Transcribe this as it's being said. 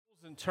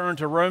And turn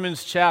to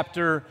Romans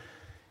chapter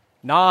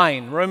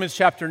 9. Romans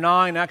chapter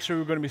 9, actually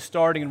we're going to be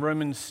starting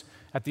in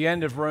at the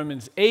end of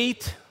Romans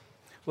 8.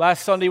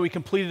 Last Sunday we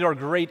completed our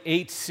Great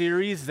 8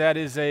 series. That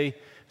is a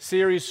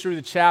series through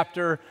the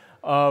chapter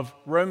of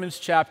Romans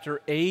chapter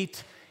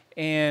 8.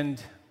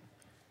 And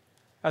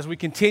as we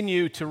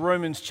continue to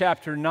Romans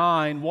chapter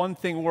 9, one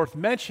thing worth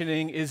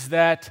mentioning is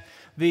that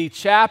the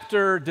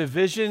chapter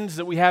divisions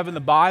that we have in the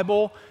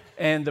Bible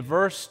and the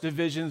verse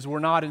divisions were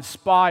not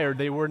inspired.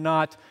 They were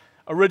not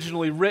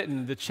originally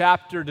written. The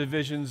chapter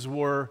divisions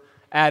were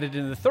added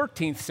in the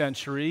 13th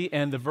century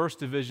and the verse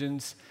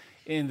divisions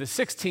in the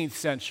 16th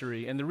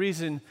century. And the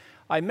reason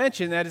I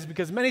mention that is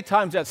because many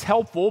times that's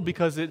helpful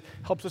because it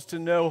helps us to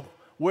know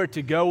where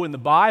to go in the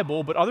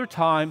Bible, but other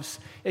times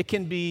it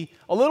can be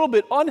a little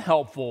bit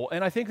unhelpful.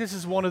 And I think this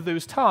is one of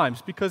those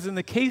times because in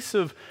the case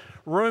of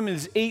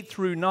Romans 8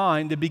 through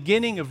 9, the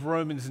beginning of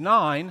Romans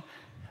 9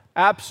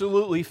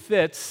 absolutely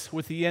fits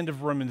with the end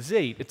of Romans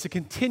 8. It's a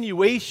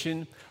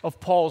continuation of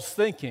Paul's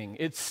thinking.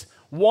 It's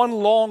one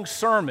long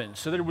sermon,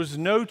 so there was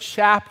no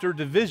chapter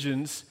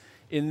divisions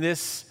in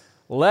this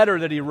letter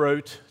that he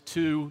wrote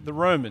to the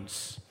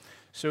Romans.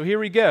 So here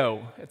we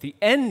go. At the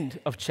end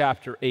of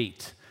chapter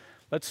 8,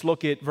 let's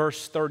look at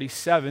verse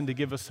 37 to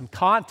give us some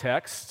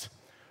context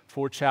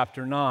for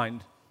chapter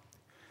 9.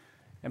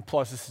 And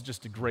plus, this is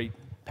just a great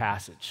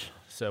passage,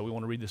 so we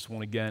want to read this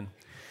one again.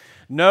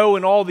 No,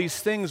 in all these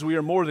things we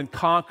are more than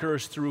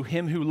conquerors through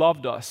him who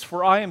loved us.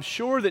 For I am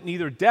sure that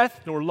neither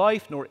death, nor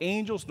life, nor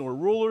angels, nor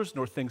rulers,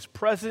 nor things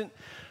present,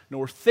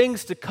 nor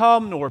things to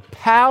come, nor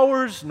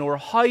powers, nor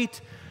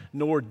height,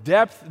 nor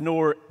depth,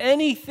 nor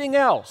anything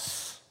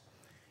else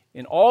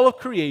in all of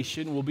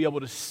creation will be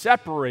able to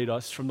separate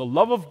us from the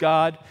love of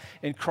God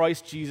in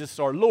Christ Jesus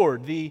our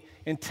Lord. The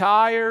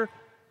entire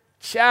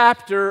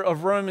chapter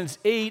of Romans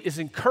 8 is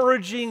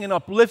encouraging and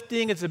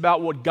uplifting. It's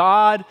about what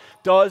God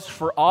does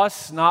for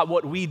us, not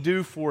what we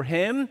do for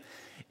him.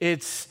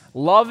 It's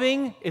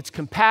loving, it's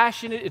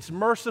compassionate, it's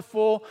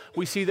merciful.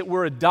 We see that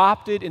we're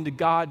adopted into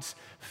God's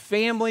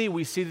family.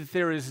 We see that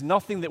there is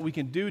nothing that we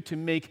can do to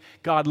make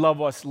God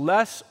love us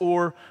less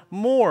or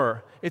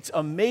more. It's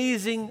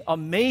amazing,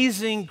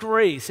 amazing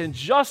grace. And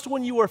just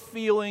when you are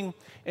feeling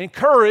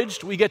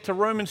encouraged, we get to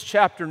Romans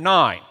chapter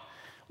 9.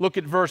 Look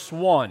at verse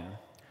 1.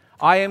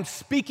 I am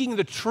speaking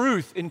the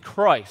truth in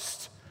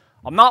Christ.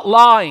 I'm not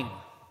lying.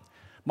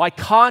 My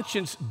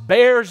conscience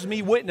bears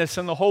me witness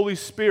in the Holy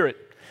Spirit,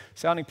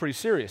 sounding pretty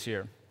serious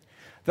here,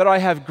 that I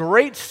have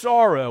great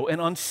sorrow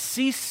and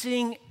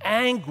unceasing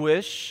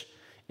anguish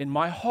in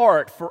my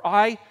heart, for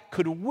I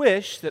could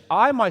wish that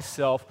I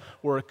myself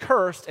were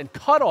accursed and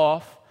cut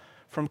off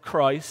from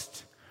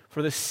Christ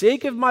for the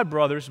sake of my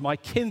brothers, my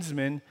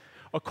kinsmen,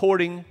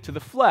 according to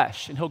the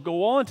flesh. And he'll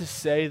go on to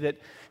say that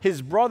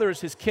his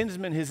brothers, his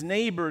kinsmen, his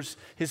neighbors,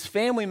 his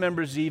family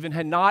members even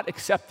had not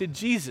accepted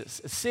Jesus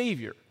as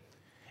Savior.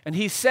 And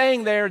he's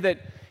saying there that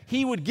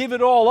he would give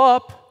it all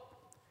up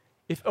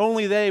if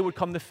only they would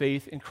come to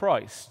faith in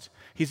Christ.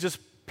 He's just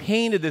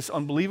painted this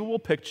unbelievable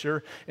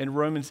picture in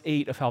Romans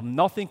 8 of how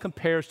nothing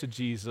compares to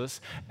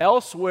Jesus.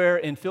 Elsewhere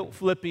in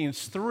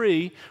Philippians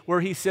 3,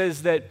 where he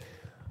says that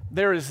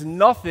there is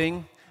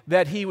nothing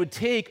that he would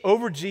take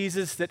over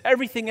Jesus, that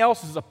everything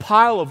else is a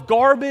pile of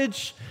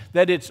garbage,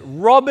 that it's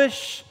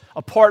rubbish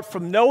apart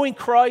from knowing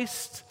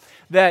Christ,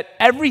 that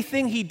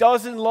everything he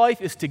does in life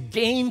is to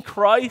gain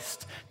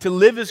Christ, to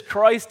live as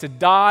Christ, to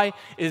die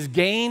is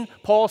gain.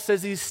 Paul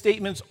says these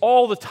statements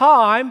all the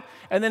time,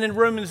 and then in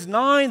Romans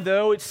 9,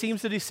 though, it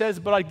seems that he says,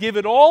 but I give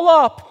it all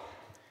up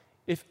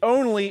if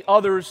only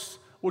others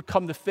would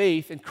come to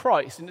faith in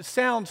Christ. And it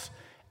sounds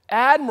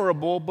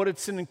admirable, but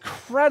it's an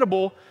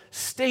incredible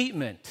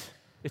statement.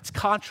 It's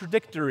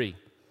contradictory,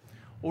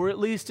 or at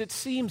least it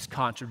seems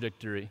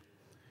contradictory.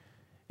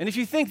 And if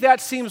you think that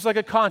seems like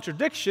a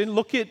contradiction,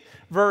 look at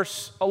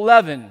verse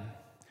 11.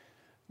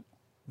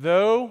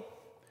 Though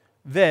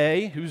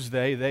they, who's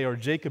they? They are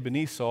Jacob and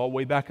Esau,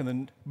 way back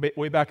in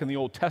the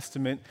Old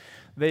Testament.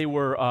 They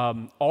were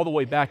all the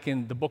way back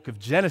in the book of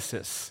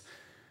Genesis.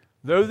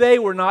 Though they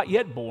were not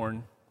yet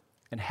born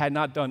and had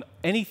not done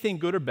anything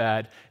good or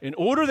bad, in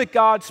order that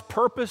God's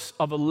purpose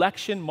of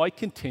election might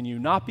continue,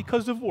 not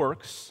because of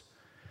works,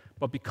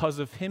 but because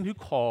of him who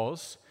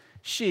calls,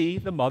 she,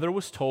 the mother,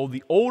 was told,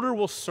 the older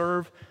will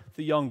serve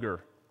the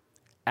younger.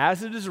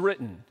 As it is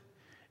written,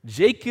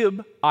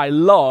 Jacob I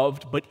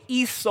loved, but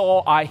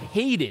Esau I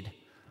hated.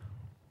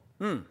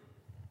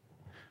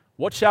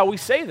 What shall we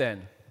say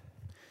then?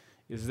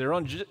 Is there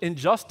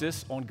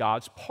injustice on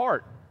God's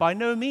part? By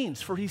no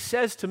means, for he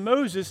says to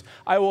Moses,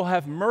 I will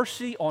have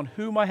mercy on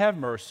whom I have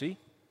mercy,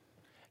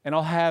 and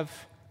I'll have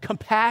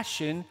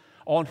compassion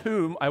on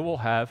whom I will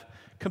have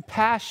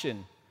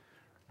compassion.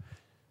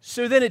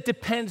 So then it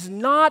depends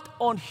not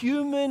on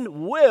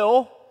human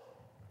will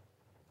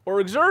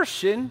or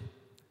exertion,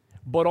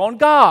 but on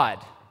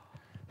God,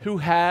 who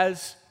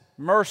has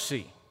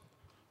mercy.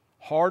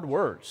 Hard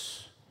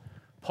words.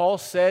 Paul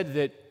said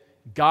that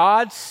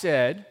God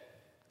said,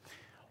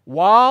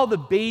 while the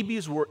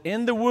babies were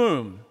in the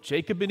womb,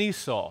 Jacob and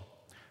Esau,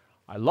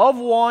 I love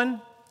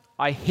one,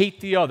 I hate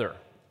the other.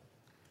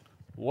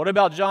 What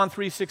about John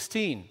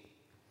 3:16?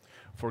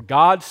 For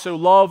God so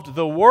loved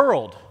the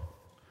world.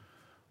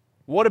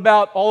 What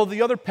about all of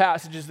the other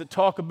passages that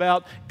talk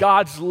about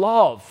God's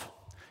love?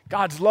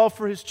 God's love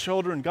for his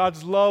children,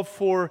 God's love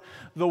for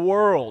the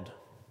world.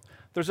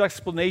 There's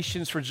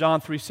explanations for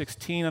John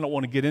 3:16. I don't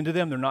want to get into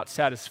them. They're not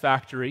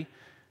satisfactory,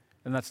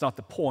 and that's not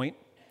the point.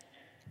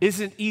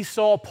 Isn't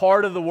Esau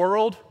part of the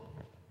world?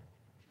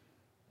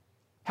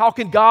 How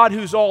can God,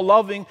 who's all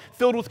loving,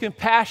 filled with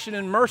compassion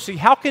and mercy,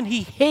 how can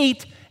he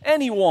hate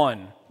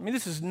anyone? I mean,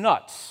 this is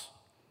nuts.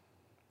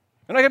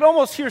 And I can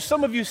almost hear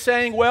some of you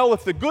saying, well,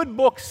 if the good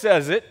book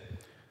says it,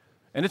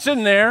 and it's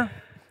in there,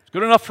 it's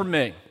good enough for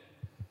me.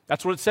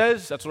 That's what it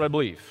says, that's what I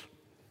believe.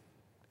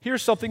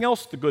 Here's something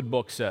else the good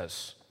book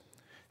says.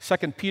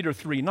 2 Peter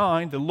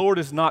 3:9, the Lord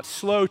is not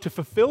slow to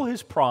fulfill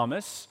his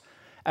promise,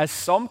 as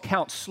some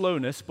count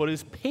slowness, but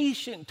is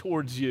patient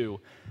towards you,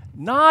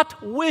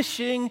 not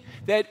wishing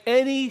that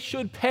any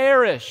should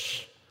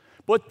perish,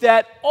 but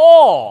that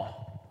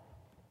all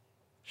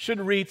should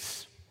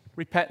reach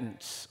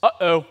repentance.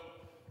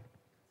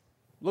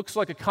 Looks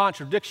like a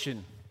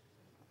contradiction.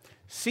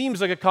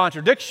 Seems like a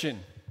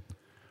contradiction.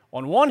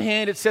 On one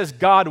hand, it says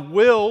God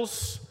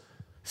wills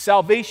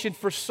salvation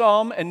for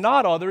some and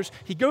not others.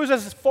 He goes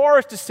as far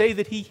as to say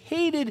that he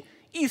hated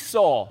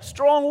Esau.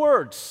 Strong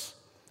words.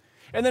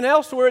 And then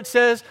elsewhere it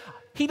says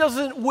he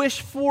doesn't wish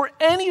for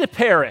any to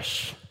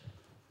perish.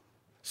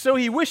 So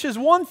he wishes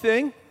one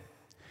thing,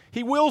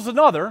 he wills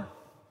another.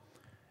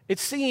 It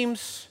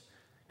seems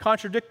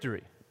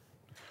contradictory.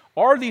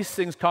 Are these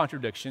things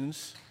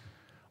contradictions,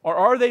 or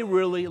are they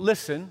really,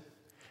 listen,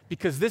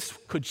 because this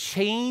could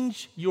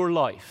change your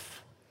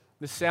life?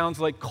 This sounds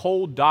like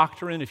cold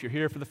doctrine. If you're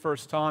here for the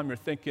first time, you're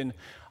thinking,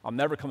 I'm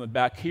never coming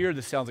back here.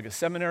 This sounds like a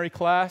seminary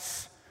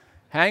class.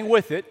 Hang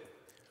with it.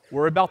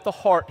 We're about the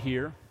heart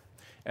here,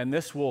 and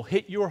this will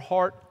hit your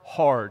heart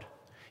hard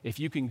if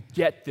you can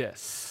get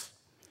this.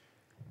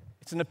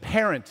 It's an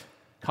apparent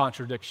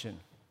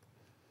contradiction.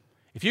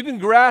 If you can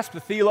grasp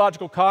the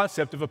theological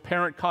concept of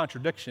apparent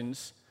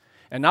contradictions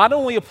and not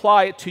only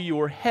apply it to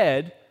your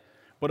head,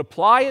 but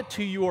apply it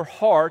to your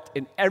heart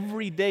in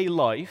everyday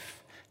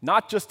life,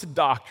 not just to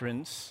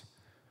doctrines,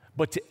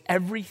 but to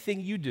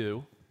everything you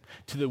do,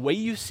 to the way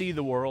you see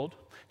the world,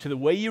 to the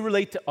way you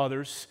relate to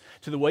others,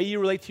 to the way you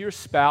relate to your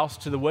spouse,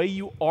 to the way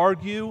you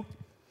argue,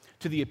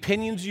 to the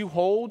opinions you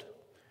hold,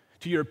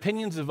 to your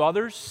opinions of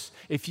others,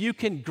 if you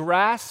can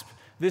grasp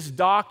this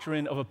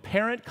doctrine of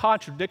apparent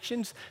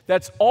contradictions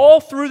that's all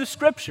through the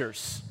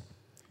Scriptures,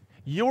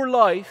 your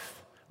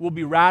life will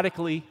be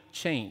radically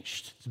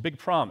changed. It's a big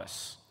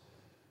promise.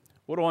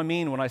 What do I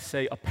mean when I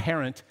say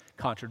apparent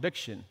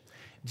contradiction?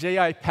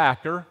 J.I.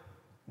 Packer,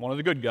 one of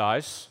the good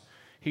guys,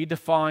 he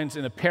defines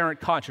an apparent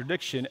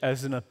contradiction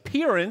as an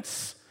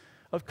appearance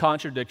of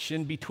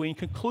contradiction between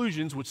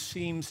conclusions which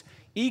seems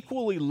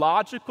equally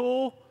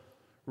logical,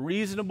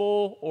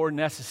 reasonable, or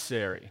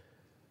necessary.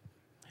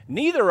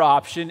 Neither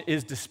option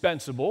is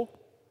dispensable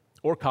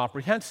or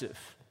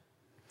comprehensive.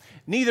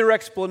 Neither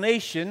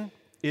explanation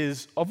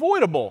is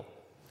avoidable.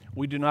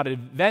 We do not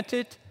invent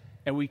it,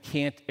 and we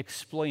can't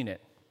explain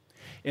it.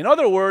 In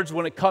other words,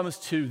 when it comes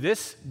to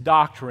this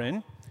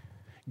doctrine,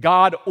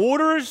 God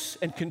orders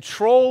and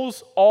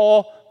controls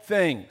all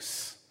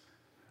things.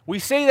 We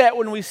say that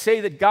when we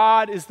say that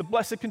God is the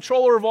blessed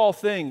controller of all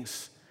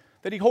things,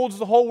 that he holds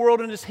the whole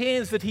world in his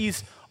hands, that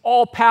he's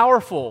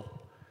all-powerful.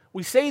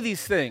 We say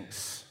these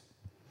things.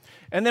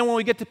 And then when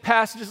we get to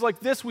passages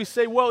like this, we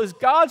say, well, is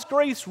God's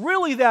grace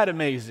really that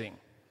amazing?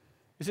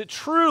 Is it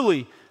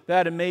truly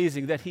that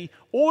amazing that he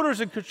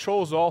orders and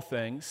controls all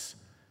things?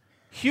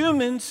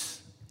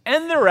 Humans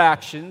and their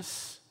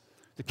actions,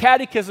 the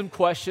catechism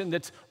question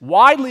that's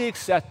widely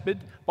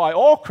accepted by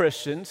all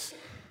Christians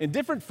in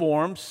different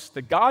forms,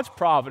 that God's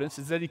providence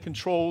is that he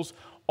controls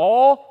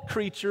all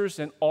creatures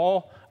and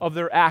all of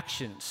their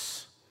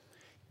actions.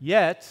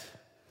 Yet,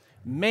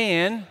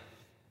 man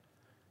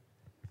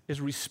is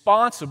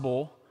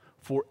responsible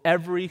for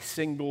every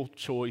single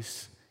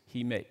choice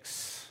he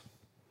makes.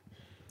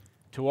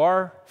 To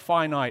our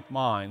finite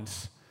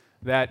minds,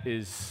 that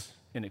is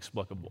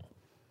inexplicable.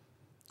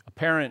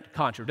 Apparent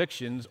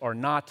contradictions are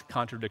not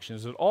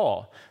contradictions at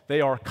all.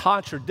 They are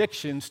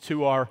contradictions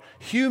to our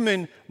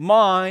human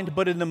mind,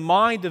 but in the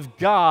mind of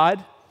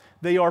God,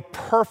 they are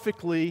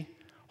perfectly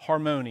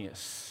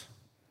harmonious.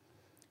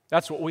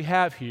 That's what we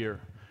have here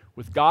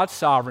with God's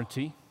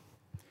sovereignty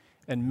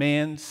and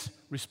man's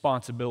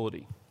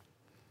responsibility.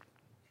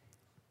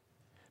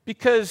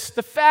 Because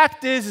the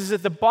fact is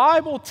that the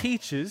Bible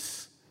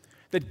teaches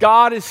that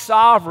God is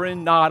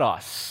sovereign, not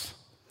us.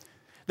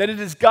 That it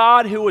is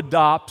God who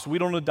adopts, we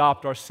don't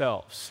adopt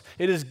ourselves.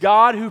 It is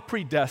God who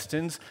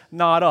predestines,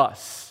 not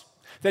us.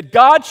 That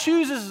God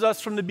chooses us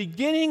from the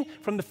beginning,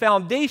 from the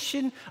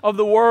foundation of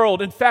the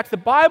world. In fact, the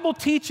Bible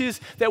teaches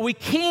that we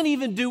can't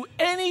even do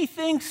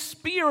anything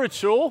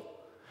spiritual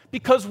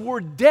because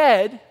we're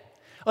dead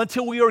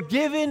until we are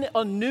given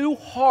a new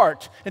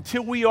heart,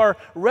 until we are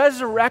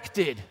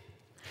resurrected.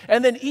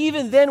 And then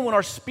even then, when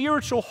our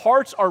spiritual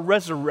hearts are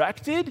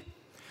resurrected,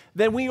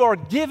 then we are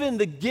given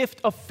the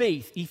gift of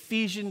faith,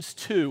 Ephesians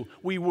 2.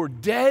 We were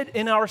dead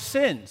in our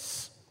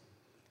sins,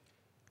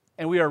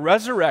 and we are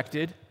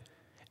resurrected,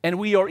 and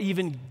we are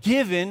even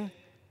given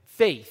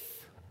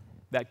faith,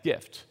 that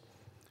gift.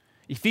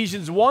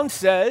 Ephesians 1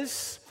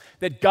 says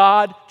that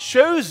God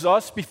chose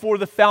us before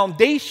the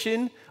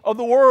foundation of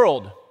the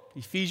world,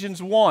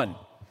 Ephesians 1.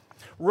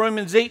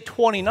 Romans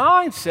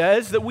 8:29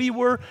 says that we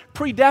were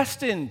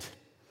predestined.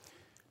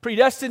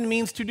 Predestined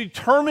means to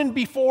determine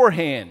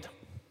beforehand.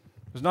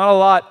 There's not a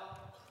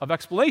lot of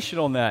explanation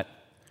on that.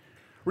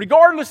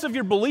 Regardless of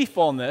your belief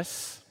on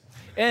this,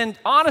 and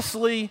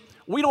honestly,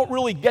 we don't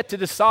really get to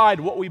decide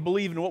what we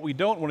believe and what we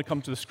don't when it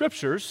comes to the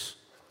Scriptures.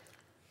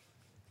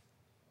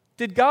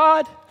 Did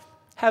God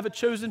have a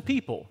chosen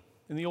people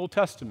in the Old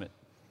Testament?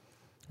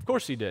 Of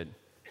course He did.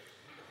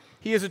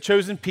 He has a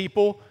chosen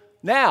people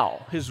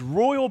now, His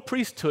royal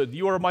priesthood.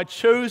 You are my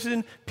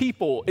chosen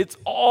people. It's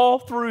all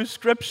through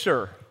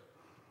Scripture.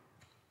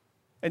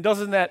 And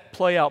doesn't that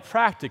play out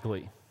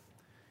practically?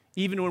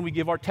 Even when we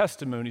give our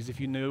testimonies, if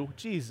you knew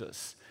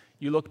Jesus,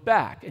 you look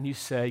back and you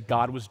say,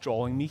 God was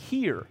drawing me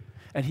here,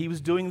 and He was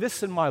doing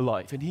this in my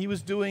life, and He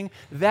was doing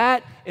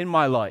that in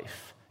my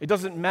life. It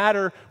doesn't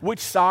matter which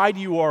side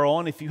you are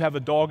on, if you have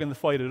a dog in the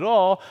fight at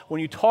all. When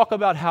you talk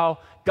about how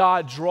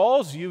God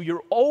draws you,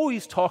 you're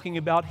always talking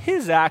about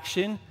His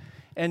action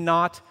and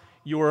not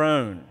your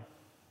own.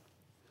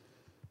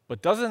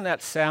 But doesn't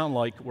that sound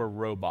like we're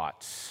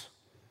robots?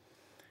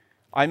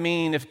 I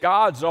mean, if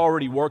God's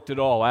already worked it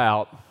all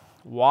out,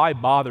 why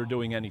bother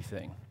doing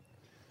anything?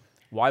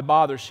 Why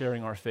bother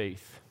sharing our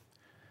faith?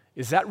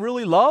 Is that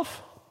really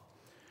love?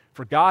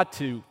 For God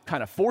to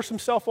kind of force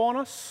Himself on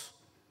us?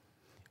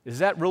 Is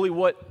that really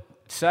what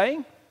it's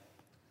saying?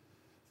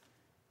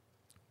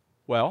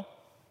 Well,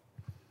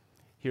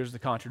 here's the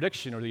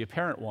contradiction, or the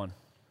apparent one.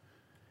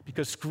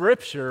 Because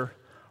Scripture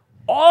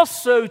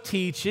also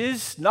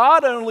teaches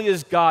not only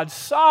is God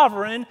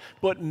sovereign,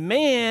 but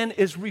man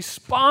is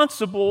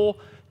responsible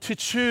to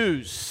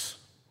choose.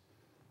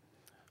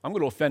 I'm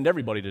going to offend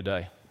everybody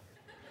today.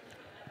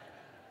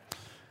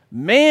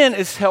 Man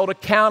is held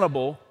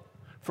accountable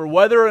for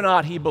whether or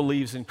not he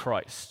believes in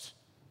Christ.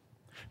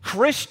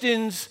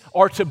 Christians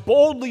are to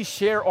boldly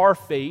share our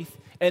faith,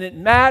 and it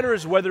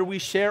matters whether we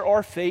share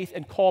our faith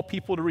and call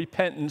people to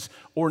repentance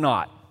or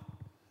not,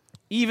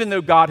 even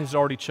though God has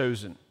already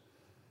chosen.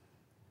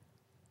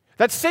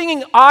 That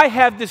singing, I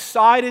have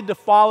decided to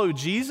follow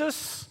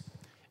Jesus,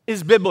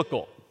 is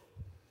biblical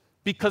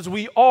because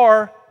we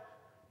are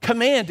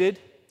commanded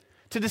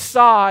to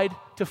decide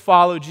to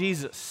follow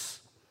Jesus.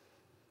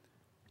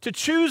 To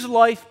choose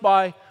life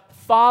by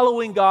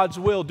following God's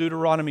will,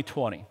 Deuteronomy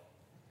 20.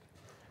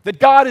 That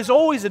God is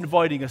always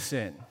inviting us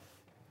in.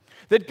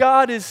 That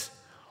God is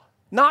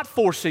not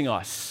forcing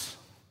us.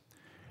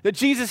 That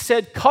Jesus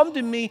said, come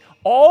to me,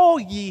 all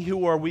ye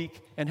who are weak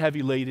and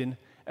heavy laden,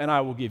 and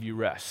I will give you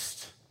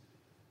rest.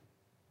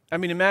 I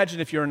mean, imagine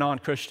if you're a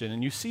non-Christian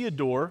and you see a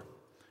door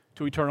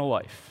to eternal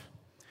life.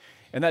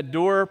 And that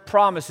door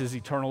promises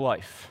eternal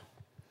life.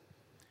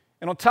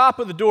 And on top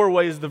of the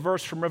doorway is the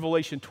verse from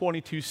Revelation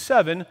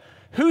 22:7,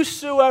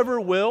 whosoever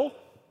will,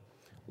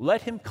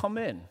 let him come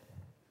in.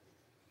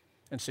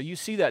 And so you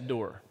see that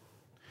door,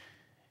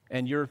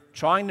 and you're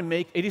trying to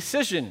make a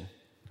decision.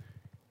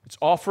 It's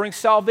offering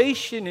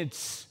salvation.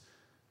 It's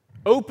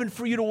open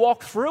for you to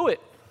walk through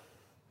it,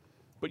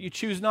 but you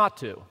choose not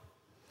to.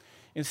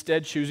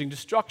 Instead, choosing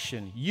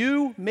destruction.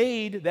 You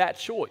made that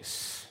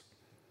choice.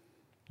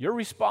 You're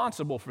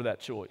responsible for that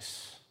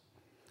choice.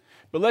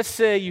 But let's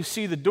say you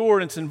see the door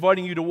and it's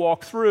inviting you to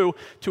walk through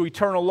to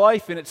eternal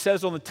life, and it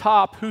says on the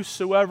top,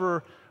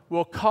 whosoever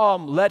will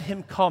come, let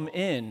him come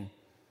in.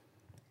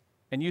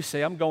 And you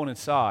say, I'm going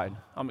inside.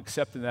 I'm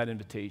accepting that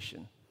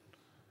invitation.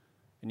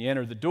 And you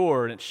enter the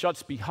door and it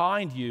shuts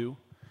behind you,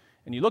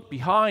 and you look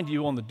behind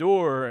you on the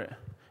door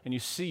and you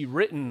see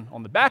written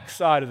on the back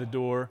side of the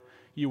door,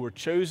 you were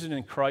chosen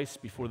in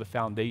Christ before the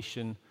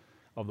foundation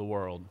of the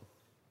world.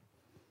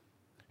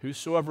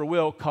 Whosoever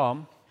will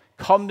come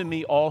to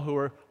me, all who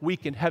are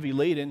weak and heavy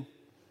laden.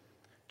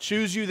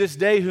 Choose you this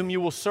day whom you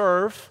will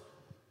serve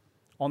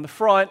on the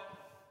front.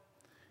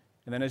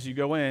 And then as you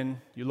go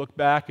in, you look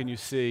back and you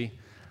see,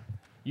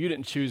 you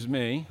didn't choose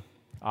me,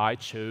 I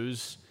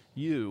chose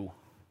you.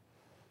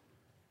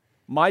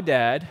 My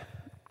dad,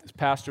 as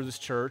pastor of this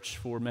church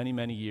for many,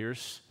 many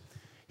years,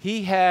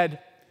 he had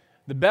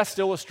the best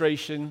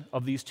illustration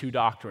of these two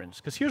doctrines.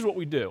 Because here's what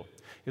we do,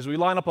 is we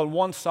line up on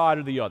one side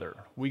or the other.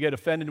 We get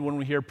offended when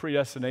we hear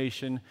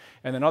predestination,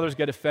 and then others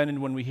get offended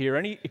when we hear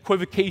any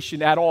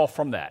equivocation at all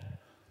from that,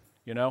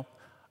 you know?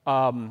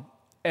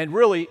 And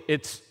really,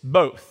 it's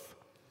both.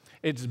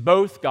 It's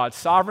both God's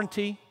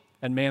sovereignty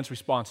and man's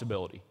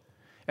responsibility.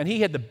 And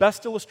he had the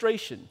best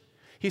illustration.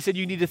 He said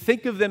you need to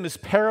think of them as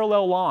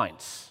parallel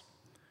lines.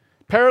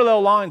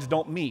 Parallel lines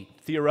don't meet,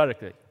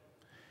 theoretically.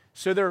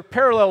 So they're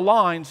parallel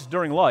lines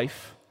during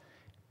life,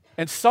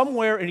 and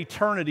somewhere in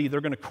eternity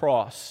they're going to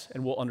cross,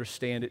 and we'll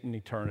understand it in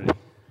eternity.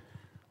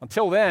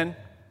 Until then,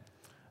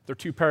 they're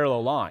two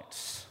parallel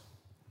lines.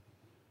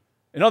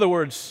 In other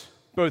words,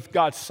 both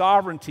God's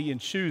sovereignty in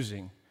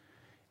choosing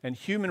and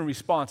human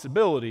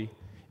responsibility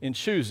in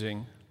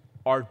choosing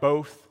are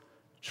both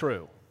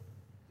true.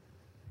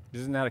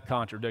 Isn't that a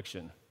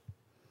contradiction?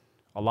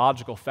 A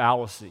logical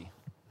fallacy?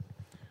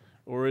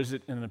 Or is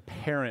it an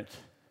apparent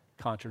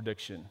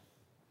contradiction?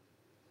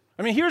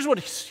 I mean, here's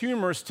what's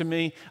humorous to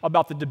me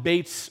about the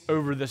debates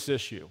over this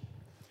issue.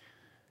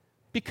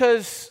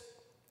 Because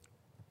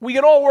we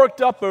get all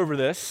worked up over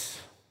this,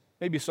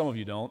 maybe some of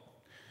you don't,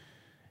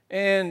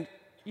 and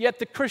yet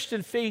the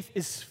Christian faith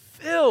is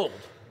filled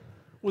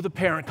with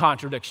apparent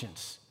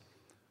contradictions.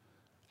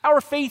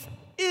 Our faith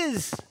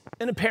is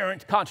an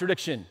apparent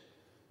contradiction.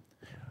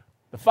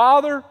 The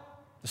Father,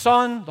 the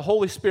Son, the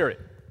Holy Spirit.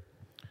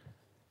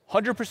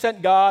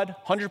 100% God,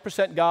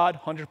 100% God,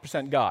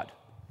 100% God.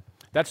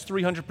 That's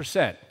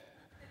 300%.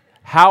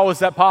 How is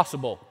that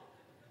possible?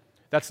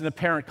 That's an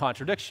apparent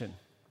contradiction.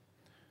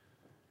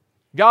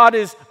 God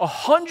is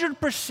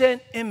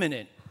 100%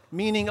 immanent,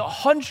 meaning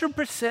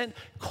 100%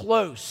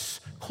 close,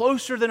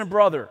 closer than a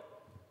brother,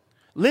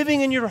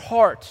 living in your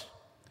heart.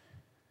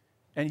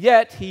 And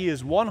yet, he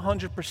is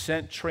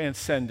 100%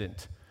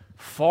 transcendent,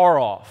 far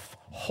off,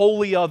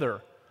 wholly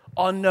other,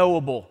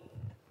 unknowable.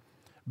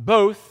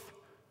 Both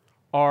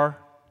are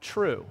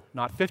true,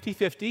 not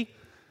 50-50,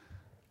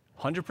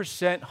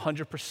 100%,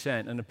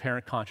 100%, an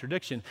apparent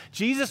contradiction.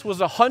 Jesus was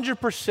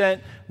 100%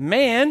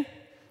 man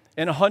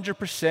and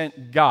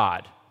 100%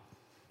 God.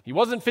 He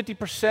wasn't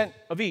 50%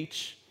 of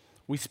each.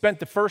 We spent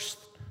the first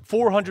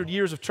 400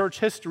 years of church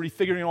history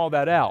figuring all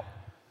that out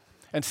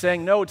and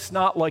saying, no, it's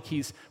not like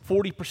he's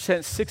 40%,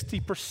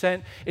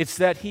 60%. It's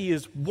that he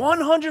is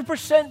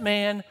 100%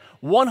 man,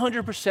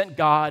 100%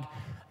 God.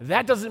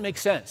 That doesn't make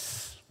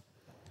sense.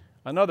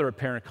 Another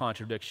apparent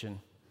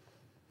contradiction.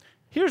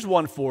 Here's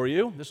one for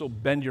you. This will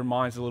bend your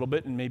minds a little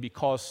bit and maybe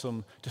cause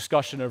some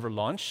discussion over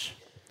lunch.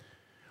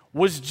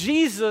 Was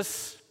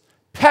Jesus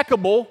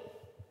peccable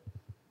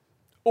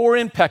or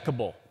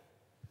impeccable?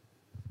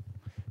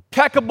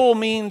 Peccable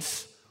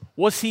means,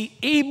 was he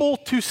able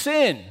to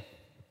sin?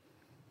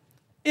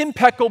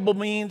 Impeccable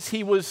means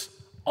he was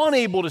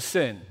unable to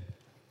sin.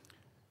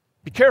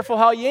 Be careful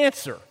how you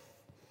answer.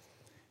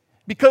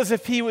 Because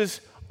if he was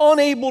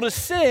unable to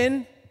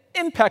sin,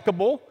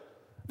 impeccable,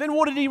 then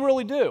what did he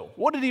really do?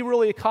 What did he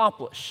really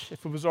accomplish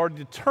if it was already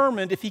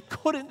determined if he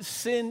couldn't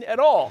sin at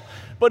all?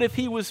 But if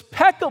he was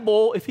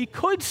peccable, if he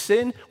could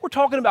sin, we're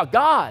talking about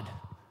God.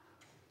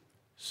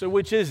 So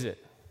which is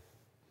it?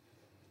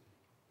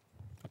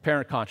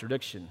 Apparent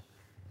contradiction.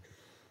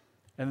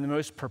 And the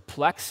most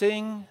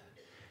perplexing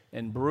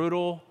and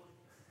brutal,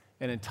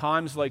 and in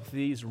times like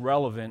these,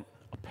 relevant,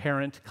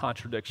 apparent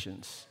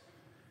contradictions.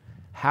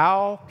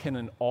 How can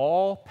an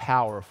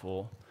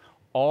all-powerful,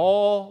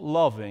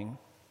 all-loving,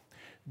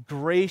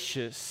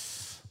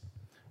 gracious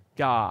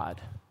God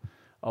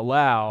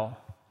allow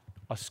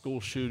a school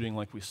shooting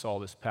like we saw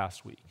this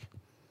past week?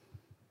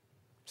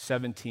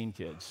 17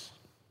 kids.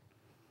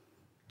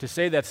 To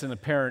say that's an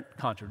apparent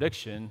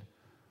contradiction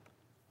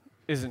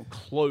isn't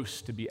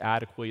close to be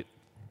adequate.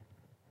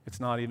 It's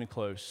not even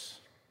close.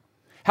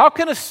 How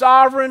can a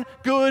sovereign,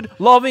 good,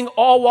 loving,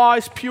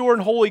 all-wise, pure,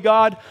 and holy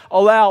God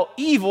allow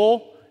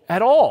evil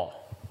at all?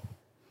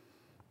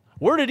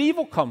 Where did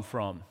evil come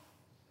from?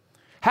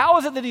 How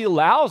is it that he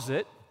allows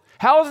it?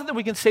 How is it that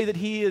we can say that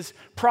he is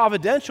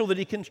providential, that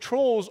he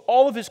controls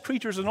all of his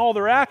creatures and all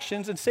their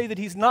actions, and say that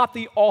he's not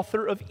the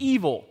author of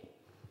evil?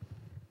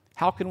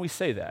 How can we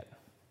say that?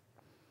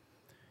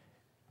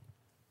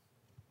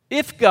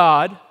 If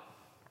God,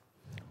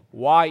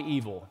 why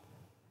evil?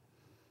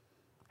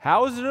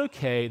 How is it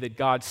okay that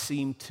God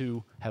seemed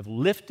to have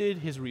lifted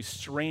his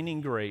restraining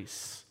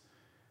grace?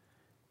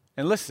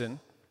 And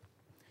listen,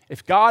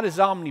 if God is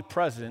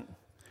omnipresent,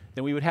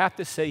 then we would have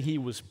to say he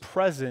was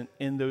present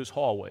in those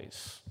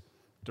hallways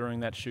during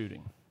that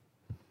shooting.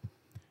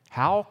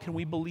 How can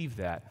we believe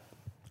that?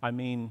 I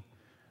mean,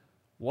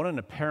 what an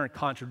apparent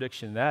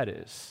contradiction that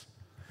is.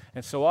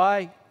 And so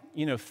I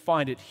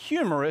find it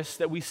humorous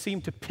that we seem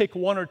to pick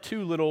one or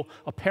two little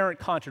apparent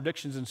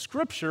contradictions in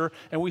Scripture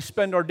and we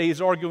spend our days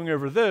arguing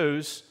over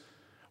those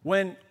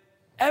when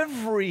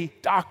every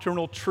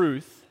doctrinal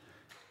truth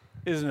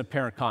is an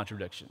apparent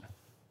contradiction.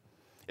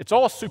 It's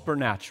all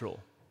supernatural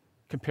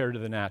compared to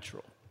the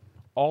natural.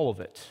 All of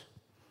it.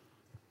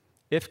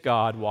 If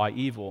God, why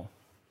evil?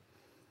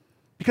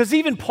 Because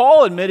even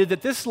Paul admitted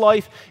that this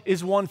life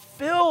is one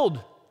filled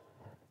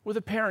with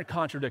apparent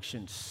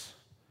contradictions.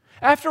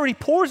 After he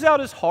pours out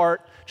his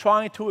heart,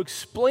 trying to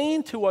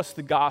explain to us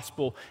the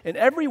gospel in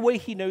every way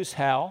he knows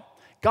how,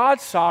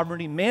 God's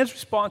sovereignty, man's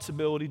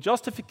responsibility,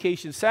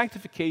 justification,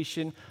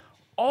 sanctification,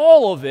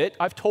 all of it,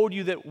 I've told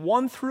you that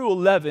 1 through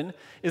 11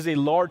 is a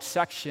large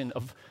section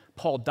of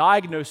Paul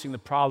diagnosing the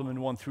problem in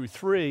 1 through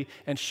 3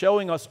 and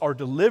showing us our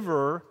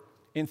deliverer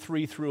in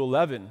 3 through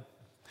 11.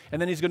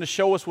 And then he's going to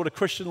show us what a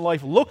Christian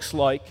life looks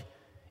like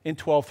in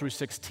 12 through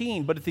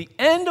 16. But at the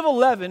end of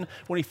 11,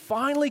 when he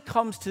finally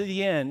comes to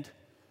the end,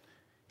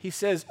 he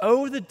says,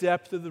 "Oh, the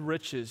depth of the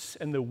riches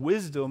and the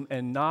wisdom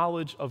and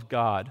knowledge of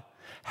God,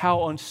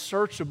 how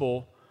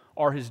unsearchable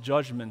are his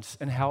judgments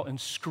and how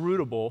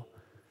inscrutable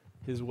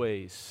his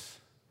ways.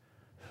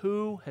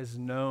 Who has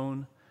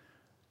known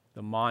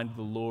the mind of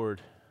the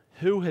Lord?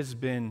 Who has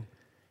been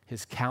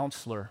his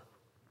counselor?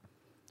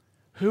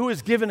 Who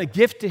has given a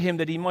gift to him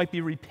that he might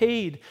be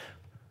repaid?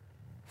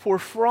 For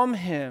from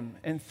him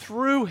and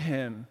through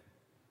him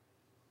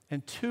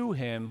and to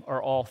him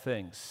are all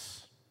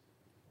things.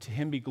 To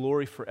him be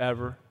glory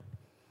forever.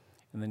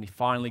 And then he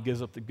finally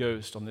gives up the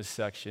ghost on this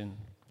section.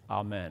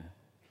 Amen.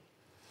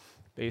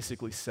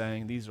 Basically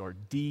saying these are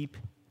deep,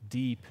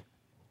 deep,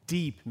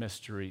 deep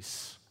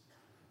mysteries.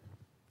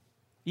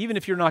 Even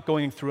if you're not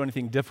going through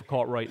anything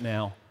difficult right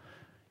now,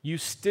 you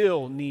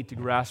still need to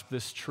grasp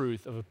this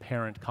truth of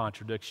apparent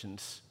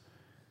contradictions.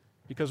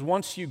 Because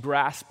once you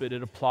grasp it,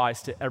 it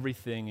applies to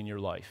everything in your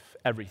life.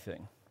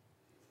 Everything.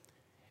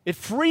 It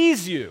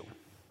frees you.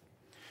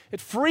 It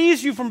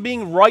frees you from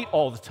being right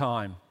all the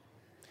time.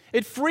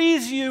 It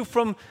frees you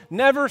from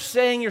never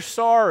saying you're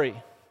sorry.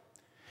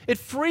 It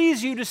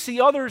frees you to see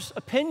others'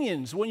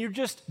 opinions when you're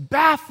just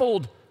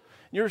baffled.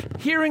 You're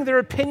hearing their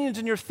opinions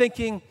and you're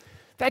thinking,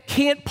 that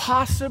can't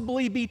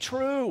possibly be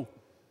true.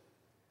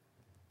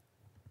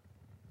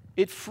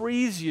 It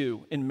frees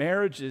you in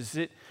marriages.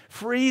 It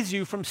frees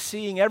you from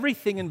seeing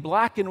everything in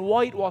black and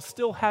white while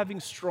still having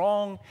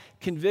strong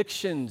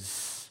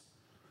convictions.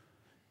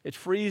 It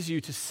frees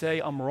you to say,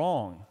 I'm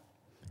wrong,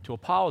 to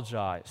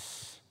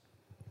apologize,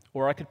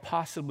 or I could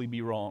possibly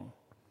be wrong.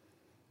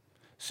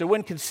 So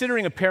when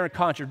considering apparent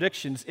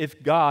contradictions,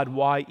 if God,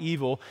 why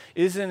evil,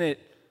 isn't it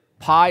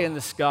pie in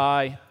the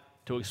sky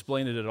to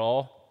explain it at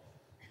all?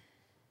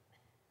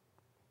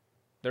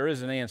 There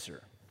is an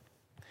answer.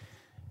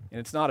 And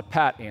it's not a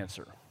pat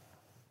answer.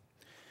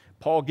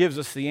 Paul gives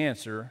us the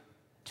answer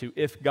to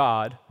if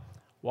God,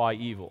 why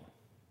evil?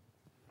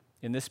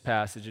 In this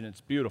passage, and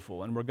it's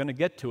beautiful, and we're going to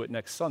get to it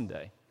next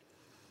Sunday.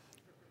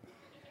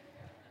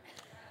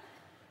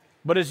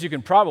 But as you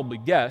can probably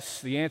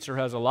guess, the answer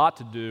has a lot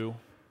to do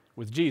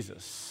with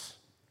Jesus.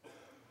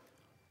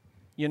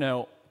 You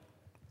know,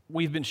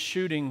 we've been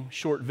shooting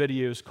short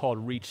videos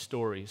called Reach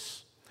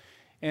Stories.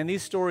 And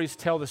these stories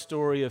tell the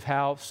story of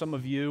how some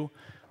of you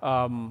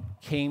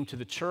came to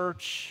the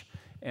church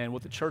and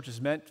what the church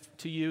has meant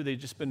to you. They've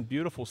just been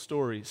beautiful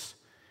stories.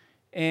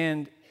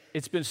 And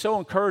it's been so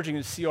encouraging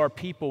to see our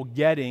people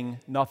getting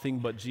nothing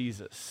but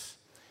Jesus.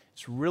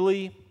 It's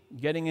really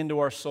getting into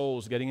our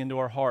souls, getting into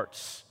our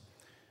hearts,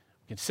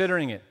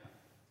 considering it,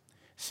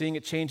 seeing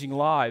it changing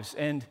lives.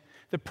 And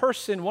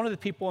one of the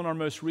people in our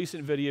most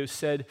recent video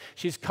said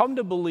she's come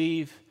to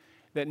believe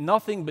that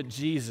nothing but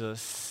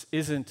Jesus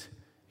isn't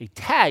a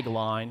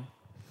tagline,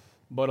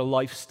 but a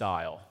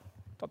lifestyle.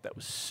 I thought that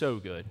was so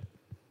good.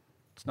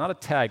 It's not a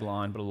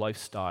tagline, but a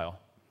lifestyle.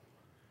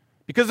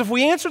 Because if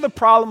we answer the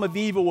problem of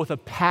evil with a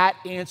pat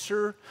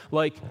answer,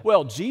 like,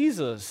 well,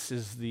 Jesus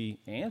is the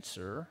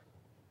answer,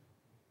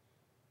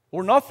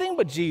 or nothing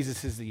but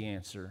Jesus is the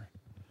answer,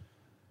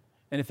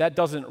 and if that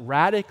doesn't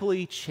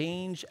radically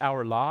change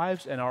our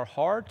lives and our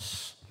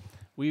hearts,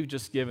 we've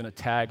just given a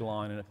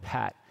tagline and a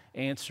pat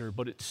answer,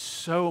 but it's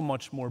so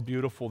much more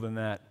beautiful than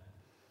that.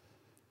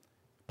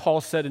 Paul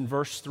said in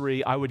verse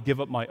 3, I would give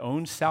up my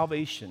own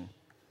salvation,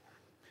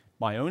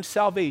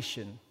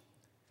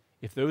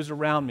 if those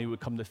around me would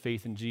come to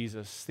faith in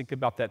Jesus. Think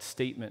about that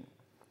statement.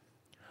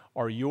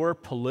 Are your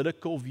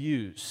political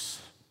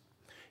views,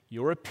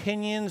 your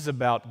opinions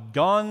about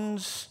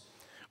guns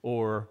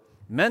or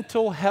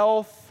mental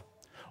health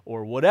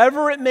or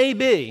whatever it may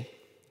be,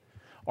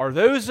 are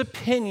those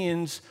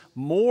opinions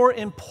more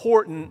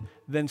important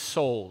than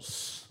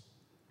souls?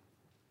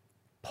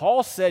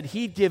 Paul said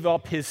he'd give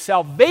up his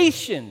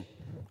salvation.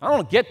 I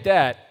don't get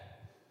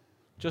that.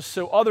 Just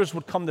so others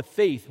would come to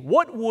faith.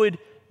 What would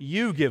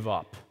you give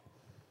up?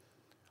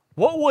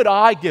 What would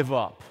I give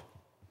up?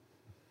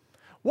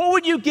 What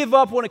would you give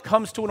up when it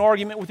comes to an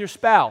argument with your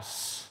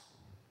spouse?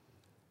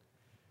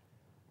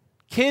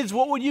 Kids,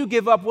 what would you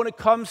give up when it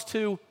comes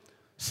to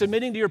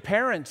submitting to your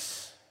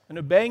parents and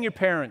obeying your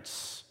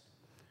parents?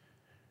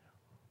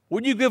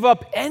 Would you give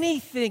up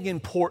anything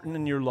important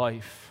in your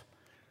life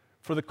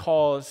for the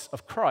cause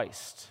of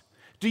Christ?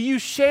 Do you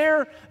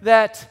share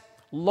that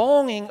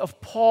longing of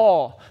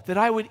Paul that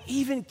I would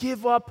even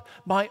give up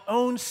my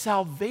own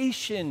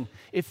salvation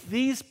if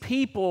these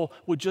people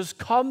would just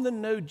come to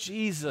know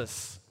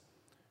Jesus?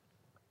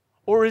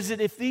 Or is it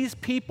if these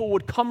people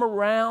would come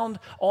around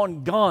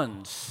on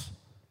guns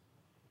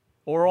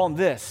or on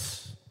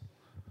this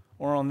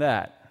or on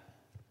that?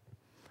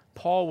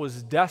 Paul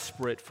was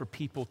desperate for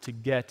people to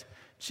get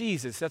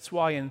Jesus. That's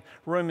why in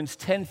Romans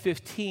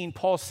 10:15,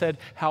 Paul said,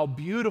 how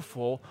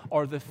beautiful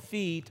are the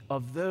feet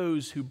of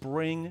those who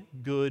bring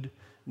good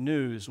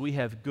news. We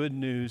have good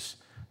news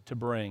to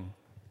bring.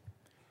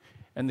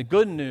 And the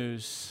good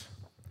news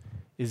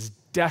is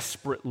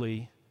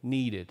desperately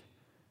needed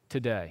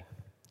today.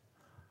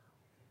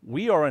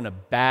 We are in a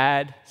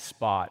bad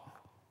spot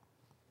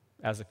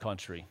as a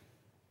country.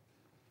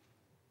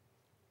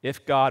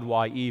 If God,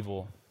 why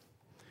evil?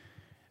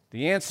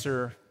 The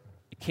answer,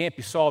 it can't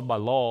be solved by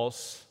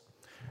laws.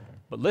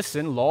 But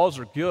listen, laws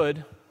are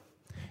good.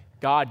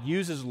 God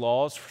uses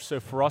laws, so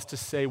for us to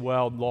say,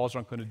 well, laws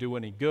aren't going to do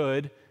any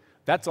good,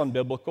 that's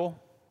unbiblical,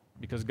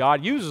 because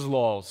God uses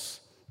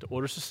laws to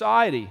order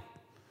society.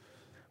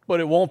 But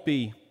it won't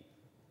be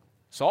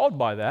solved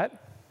by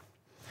that.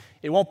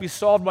 It won't be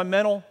solved by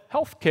mental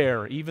health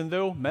care, even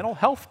though mental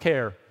health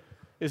care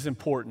is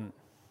important.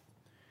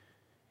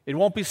 It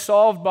won't be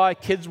solved by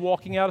kids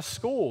walking out of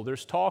school.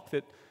 There's talk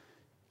that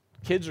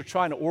kids are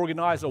trying to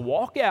organize a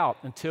walkout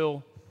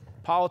until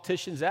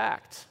politicians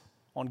act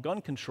on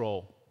gun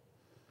control.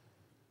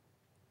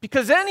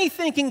 Because any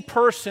thinking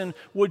person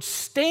would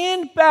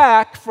stand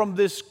back from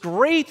this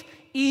great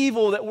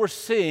evil that we're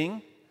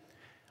seeing,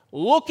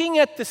 looking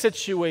at the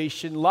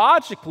situation,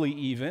 logically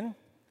even,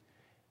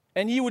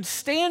 and you would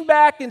stand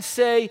back and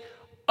say,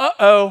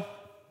 uh-oh,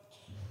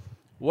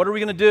 what are we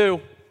going to do?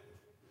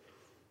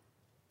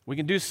 We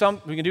can do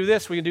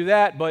this, we can do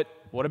that, but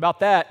what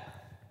about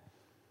that?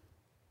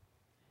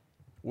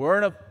 We're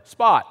in a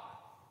spot.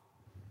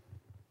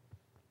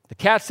 The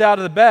cat's out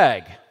of the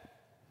bag.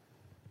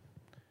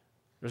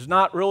 There's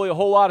not really a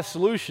whole lot of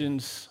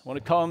solutions when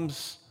it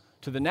comes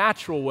to the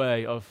natural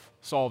way of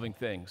solving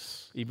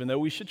things, even though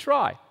we should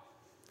try.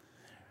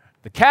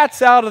 The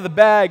cat's out of the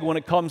bag when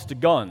it comes to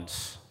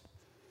guns,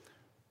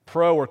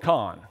 pro or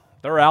con.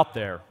 They're out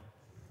there.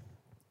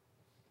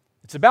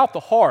 It's about the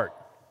heart.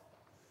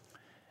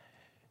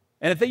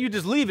 And if you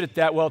just leave it at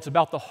that, well, it's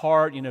about the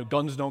heart,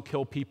 guns don't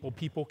kill people,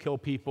 people kill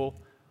people,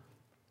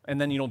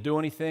 and then you don't do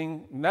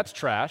anything, and that's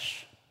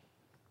trash.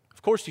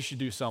 Of course you should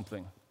do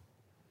something.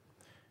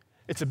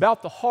 It's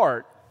about the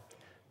heart,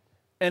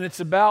 and it's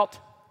about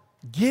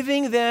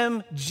giving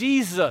them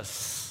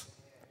Jesus,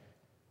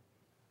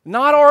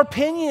 not our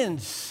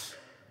opinions.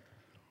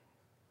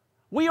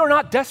 We are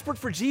not desperate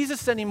for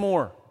Jesus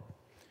anymore.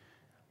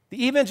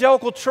 The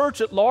evangelical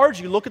church at large,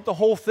 you look at the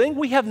whole thing,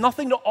 we have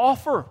nothing to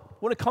offer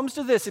when it comes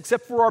to this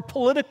except for our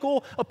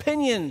political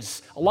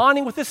opinions,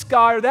 aligning with this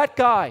guy or that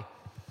guy.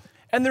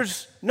 And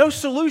there's no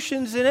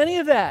solutions in any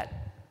of that.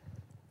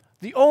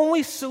 The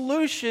only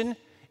solution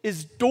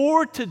is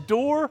door to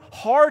door,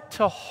 heart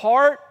to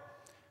heart,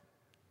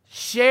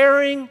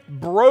 sharing,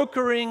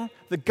 brokering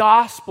the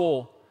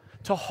gospel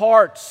to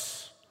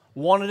hearts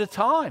one at a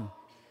time.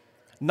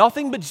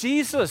 Nothing but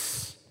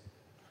Jesus.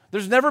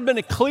 There's never been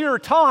a clearer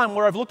time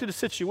where I've looked at a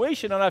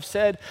situation and I've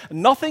said,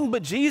 nothing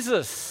but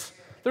Jesus.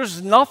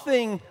 There's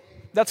nothing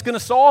that's going to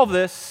solve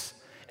this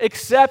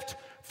except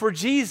for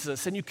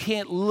Jesus. And you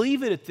can't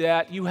leave it at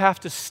that. You have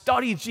to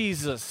study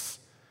Jesus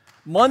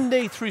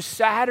Monday through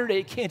Saturday.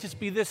 It can't just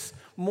be this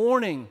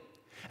morning.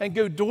 And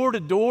go door to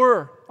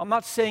door. I'm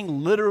not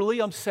saying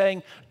literally, I'm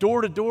saying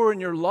door to door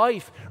in your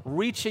life,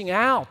 reaching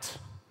out.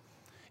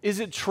 Is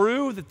it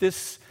true that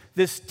this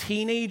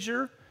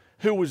teenager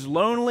who was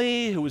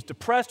lonely, who was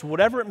depressed,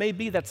 whatever it may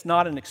be, that's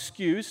not an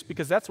excuse,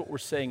 because that's what we're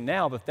saying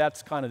now,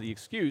 that's kind of the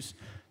excuse.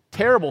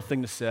 Terrible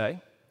thing to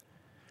say.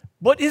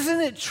 But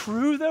isn't it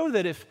true, though,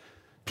 that if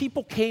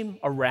people came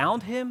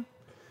around him,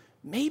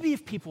 maybe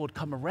if people would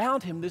come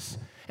around him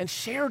and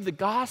shared the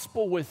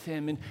gospel with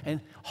him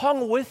and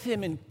hung with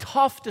him in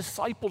tough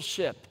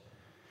discipleship,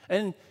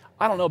 and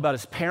I don't know about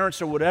his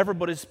parents or whatever,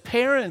 but his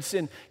parents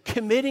in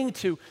committing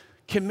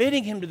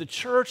him to the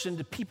church and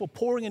to people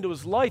pouring into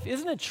his life,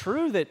 isn't it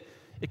true that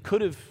it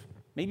could have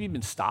maybe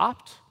been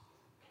stopped?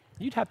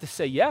 You'd have to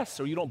say yes,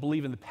 or you don't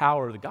believe in the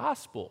power of the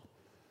gospel.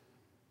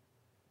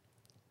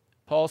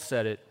 Paul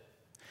said it.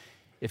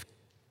 If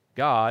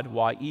God,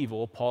 why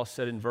evil? Paul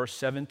said in verse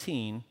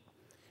 17,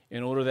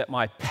 in order that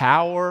my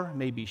power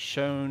may be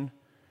shown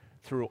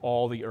through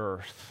all the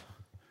earth,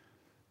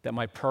 that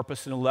my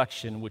purpose and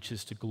election, which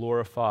is to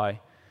glorify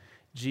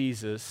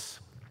Jesus,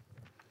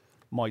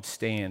 might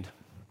stand.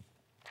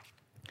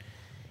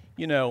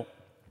 When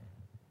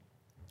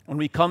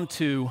we come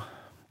to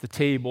the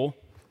table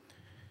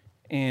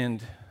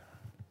and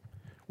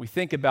we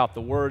think about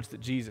the words that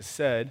Jesus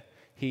said,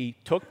 he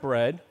took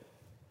bread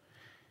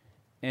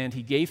and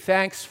he gave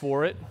thanks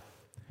for it,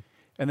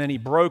 and then he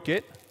broke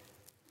it,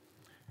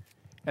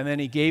 and then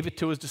he gave it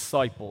to his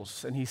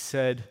disciples, and he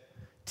said,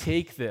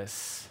 take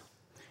this,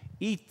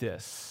 eat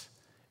this.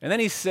 And then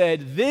he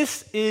said,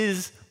 this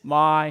is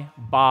my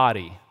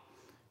body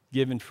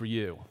given for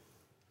you.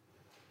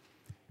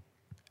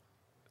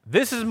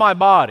 This is my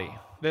body.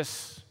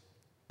 This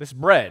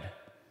bread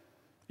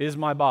is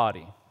my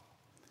body.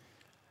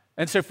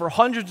 And so for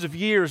hundreds of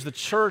years, the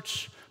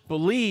church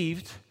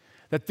believed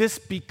that this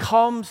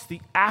becomes the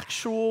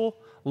actual,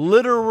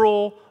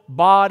 literal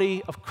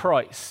body of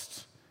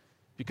Christ.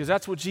 Because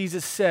that's what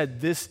Jesus said,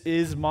 this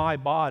is my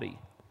body.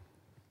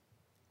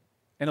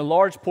 And a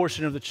large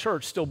portion of the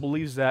church still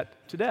believes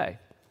that today.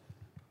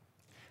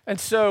 And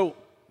so,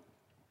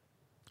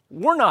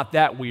 we're not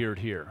that weird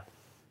here.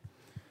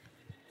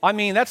 I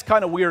mean, that's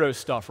kind of weirdo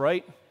stuff,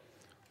 right?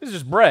 This is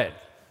just bread.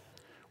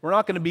 We're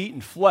not going to be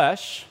eating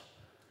flesh.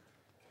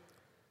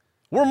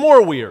 We're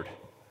more weird.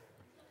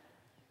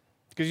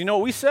 Because you know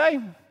what we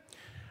say?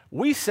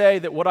 We say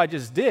that what I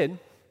just did,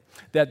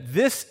 that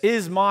this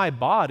is my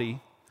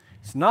body,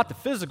 it's not the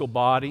physical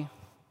body,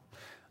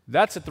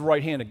 that's at the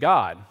right hand of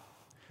God.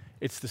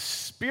 It's the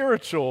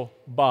spiritual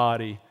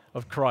body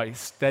of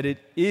Christ, that it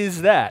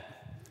is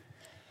that.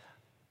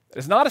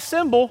 It's not a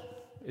symbol.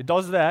 It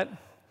does that.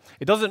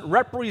 It doesn't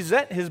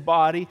represent his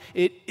body.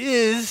 It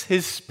is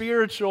his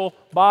spiritual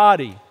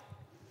body.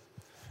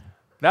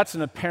 That's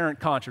an apparent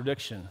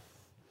contradiction.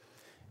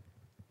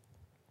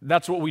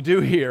 That's what we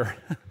do here.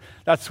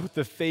 That's what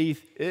the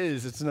faith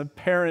is. It's an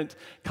apparent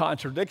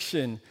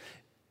contradiction.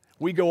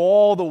 We go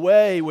all the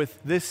way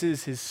with this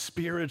is his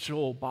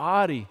spiritual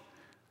body,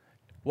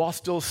 while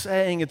still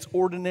saying it's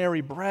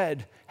ordinary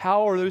bread.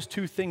 How are those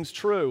two things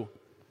true?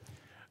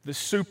 The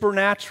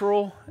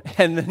supernatural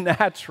and the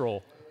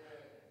natural.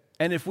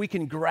 And if we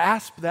can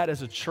grasp that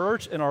as a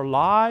church in our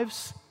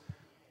lives,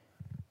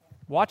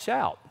 watch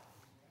out.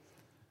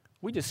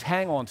 We just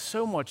hang on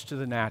so much to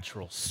the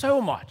natural, so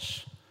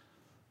much.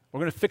 We're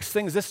going to fix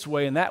things this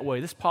way and that way,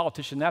 this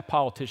politician, that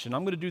politician.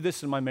 I'm going to do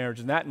this in my marriage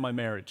and that in my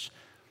marriage.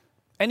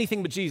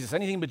 Anything but Jesus,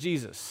 anything but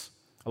Jesus.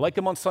 I like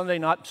him on Sunday,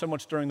 not so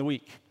much during the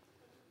week.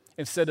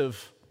 Instead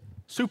of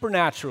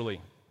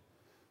supernaturally.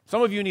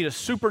 Some of you need a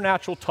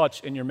supernatural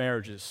touch in your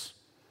marriages.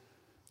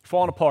 You're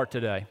falling apart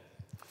today.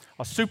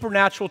 A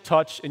supernatural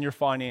touch in your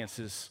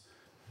finances,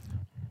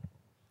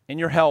 in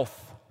your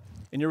health,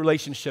 in your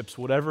relationships,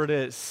 whatever it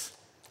is.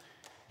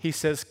 He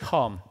says,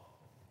 come.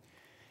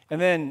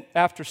 And then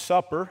after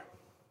supper,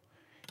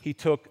 he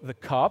took the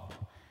cup,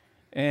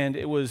 and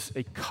it was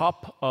a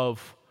cup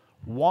of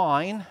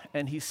wine,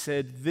 and he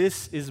said,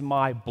 this is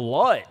my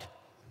blood.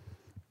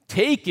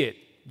 Take it,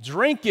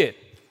 drink it.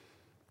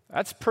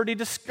 That's pretty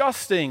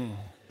disgusting,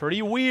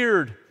 pretty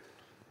weird.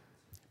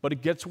 But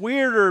it gets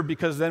weirder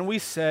because then we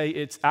say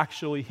it's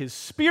actually his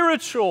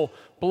spiritual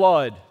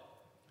blood.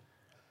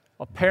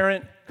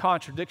 Apparent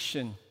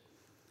contradiction.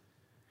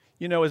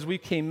 You know, as we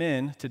came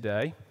in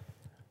today,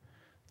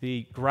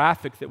 the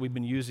graphic that we've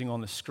been using on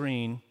the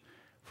screen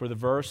for the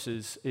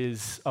verses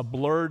is a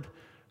blurred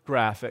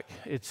graphic.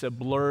 It's a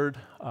blurred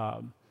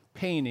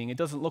painting. It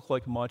doesn't look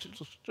like much. It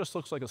just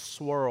looks like a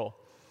swirl.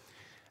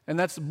 And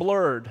that's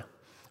blurred.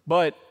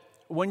 But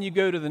when you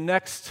go to the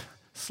next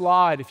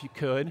slide, if you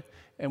could,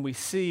 and we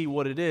see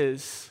what it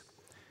is,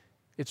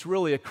 it's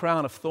really a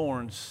crown of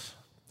thorns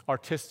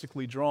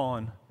artistically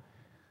drawn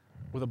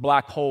with a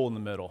black hole in the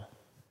middle.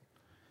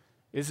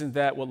 Isn't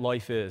that what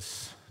life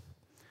is?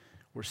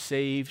 We're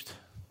saved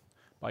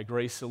by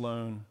grace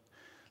alone.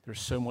 There's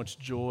so much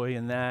joy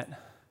in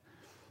that.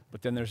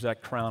 But then there's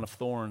that crown of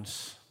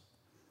thorns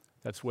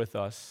that's with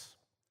us.